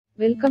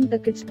Welcome to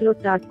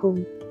kidsplot.com.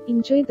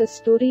 Enjoy the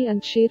story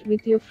and share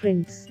with your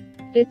friends.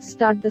 Let's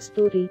start the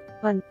story.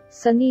 1.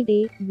 Sunny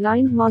day,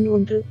 blind man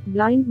 1,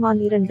 blind man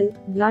 2,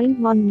 blind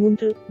man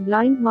 3,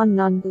 blind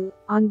man 4,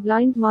 and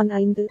blind man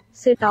 5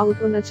 set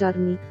out on a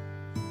journey.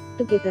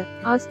 Together,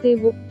 as they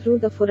walked through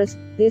the forest,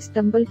 they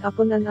stumbled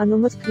upon an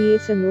enormous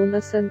creation known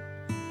as an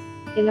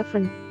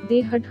elephant.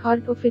 They had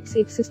heard of its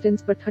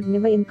existence but had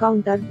never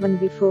encountered one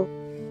before.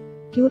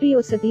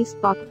 Curiosity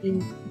sparked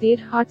in their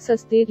hearts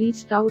as they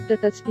reached out to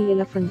touch the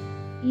elephant.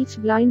 Each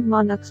blind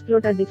man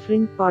explored a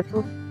different part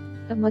of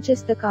the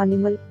majestic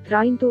animal,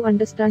 trying to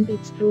understand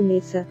its true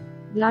nature.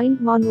 Blind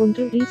man 1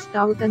 reached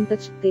out and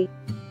touched the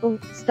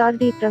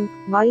sturdy trunk,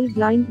 while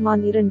blind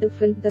man 2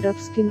 felt the rough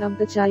skin of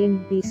the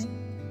giant beast.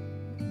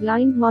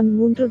 Blind man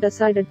 3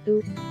 decided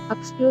to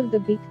explore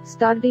the big,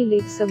 sturdy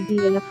legs of the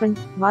elephant,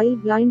 while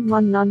blind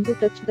man 4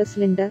 touched the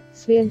slender,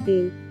 swaying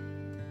tail.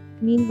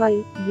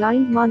 Meanwhile,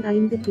 blind man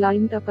 5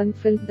 climbed up and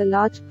felt the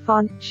large,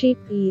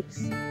 fan-shaped ears.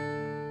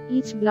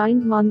 Each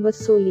blind man was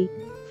solely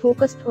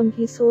focused on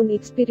his own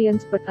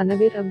experience but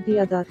unaware of the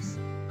others.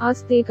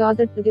 As they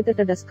gathered together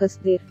to discuss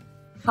their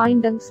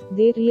findings,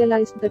 they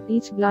realized that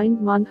each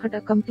blind man had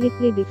a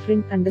completely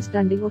different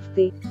understanding of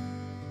the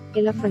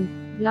elephant.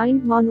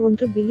 Blind man 1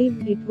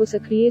 believed it was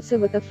a creature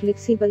with a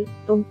flexible,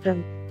 long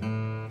trunk.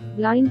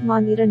 Blind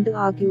man 2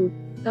 argued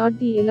that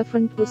the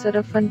elephant was a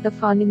rough and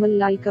tough animal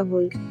like a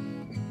wolf.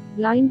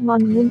 Blind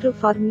man 3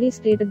 firmly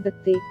stated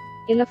that the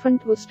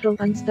elephant was strong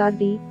and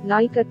sturdy,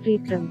 like a tree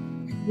trunk.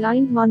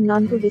 Blind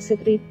man 4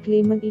 disagreed,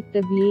 claiming it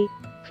to be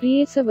a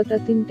creature with a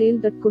thin tail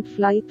that could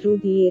fly through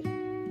the air.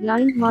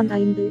 Blind man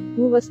 5,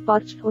 who was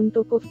perched on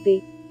top of the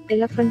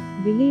elephant,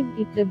 believed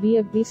it to be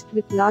a beast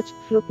with large,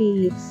 floppy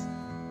ears.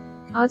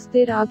 As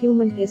their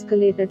argument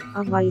escalated,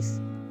 a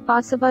wise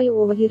passerby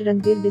overhearing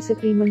their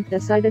disagreement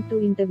decided to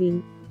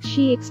intervene.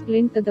 She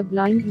explained to the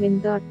blind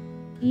men that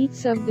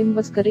each of them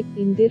was correct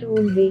in their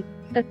own way.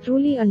 To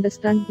truly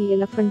understand the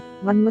elephant,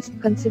 one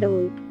must consider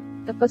all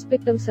the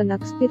perspectives and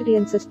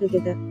experiences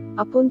together.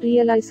 Upon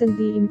realizing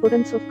the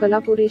importance of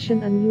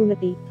collaboration and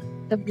unity,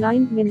 the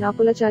blind men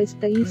apologized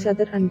to each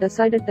other and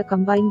decided to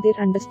combine their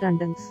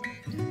understandings.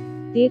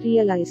 They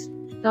realized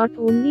that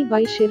only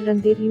by sharing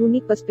their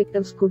unique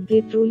perspectives could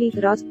they truly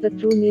grasp the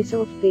true nature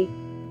of the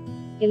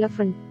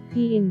elephant.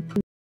 The end.